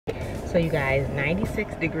So you guys,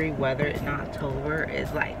 96-degree weather in October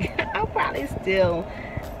is like, I'll probably still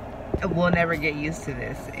will never get used to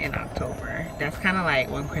this in October. That's kind of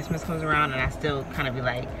like when Christmas comes around and I still kind of be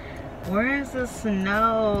like, where's the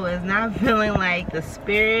snow? It's not feeling like the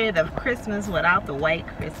spirit of Christmas without the white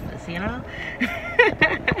Christmas, you know?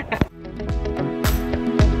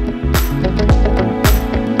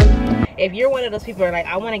 If you're one of those people who are like,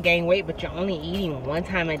 I want to gain weight, but you're only eating one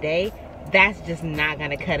time a day, that's just not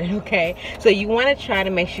gonna cut it, okay? So you want to try to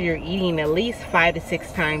make sure you're eating at least 5 to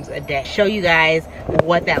 6 times a day. Show you guys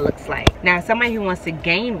what that looks like. Now, somebody who wants to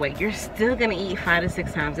gain weight, you're still gonna eat 5 to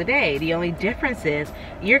 6 times a day. The only difference is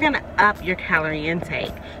you're gonna up your calorie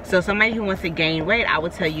intake. So somebody who wants to gain weight, I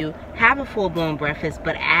would tell you, have a full-blown breakfast,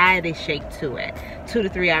 but add a shake to it. 2 to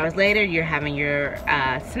 3 hours later, you're having your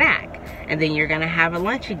snack, and then you're gonna have a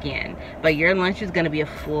lunch again. But your lunch is gonna be a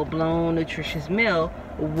full-blown nutritious meal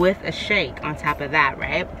with a shake on top of that,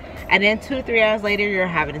 right? And then 2 to 3 hours later, you're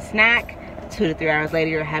having a snack. 2 to 3 hours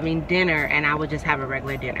later, you're having dinner, and I would just have a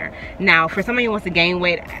regular dinner. Now, for somebody who wants to gain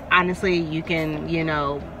weight, honestly, you can, you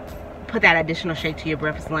know, put that additional shake to your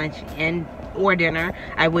breakfast, lunch, and or dinner.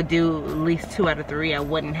 I would do at least 2 out of 3. I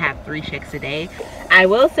wouldn't have 3 shakes a day. I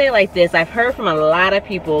will say like this, I've heard from a lot of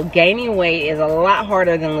people gaining weight is a lot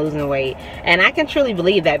harder than losing weight, and I can truly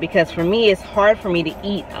believe that, because for me it's hard for me to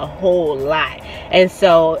eat a whole lot, and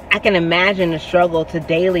so I can imagine the struggle to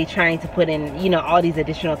daily trying to put in, you know, all these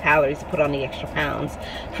additional calories to put on the extra pounds.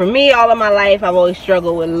 For me, all of my life I've always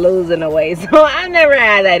struggled with losing the weight, so I've never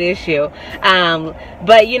had that issue.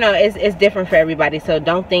 But you know, it's different for everybody, so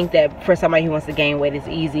don't think that for somebody who wants to gain weight is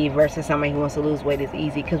easy versus somebody who wants to lose weight is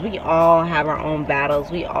easy, because we all have our own battles.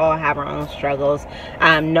 We all have our own struggles.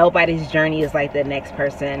 Nobody's journey is like the next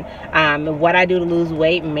person. What I do to lose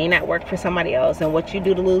weight may not work for somebody else, and what you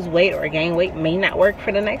do to lose weight or gain weight may not work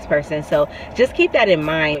for the next person. So just keep that in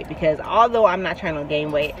mind, because although I'm not trying to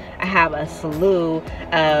gain weight, I have a slew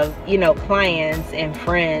of, you know, clients and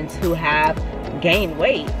friends who have gained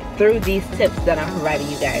weight through these tips that I'm providing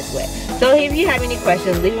you guys with. So if you have any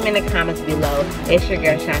questions, leave them in the comments below. It's your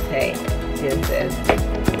girl Shantae. Deuces.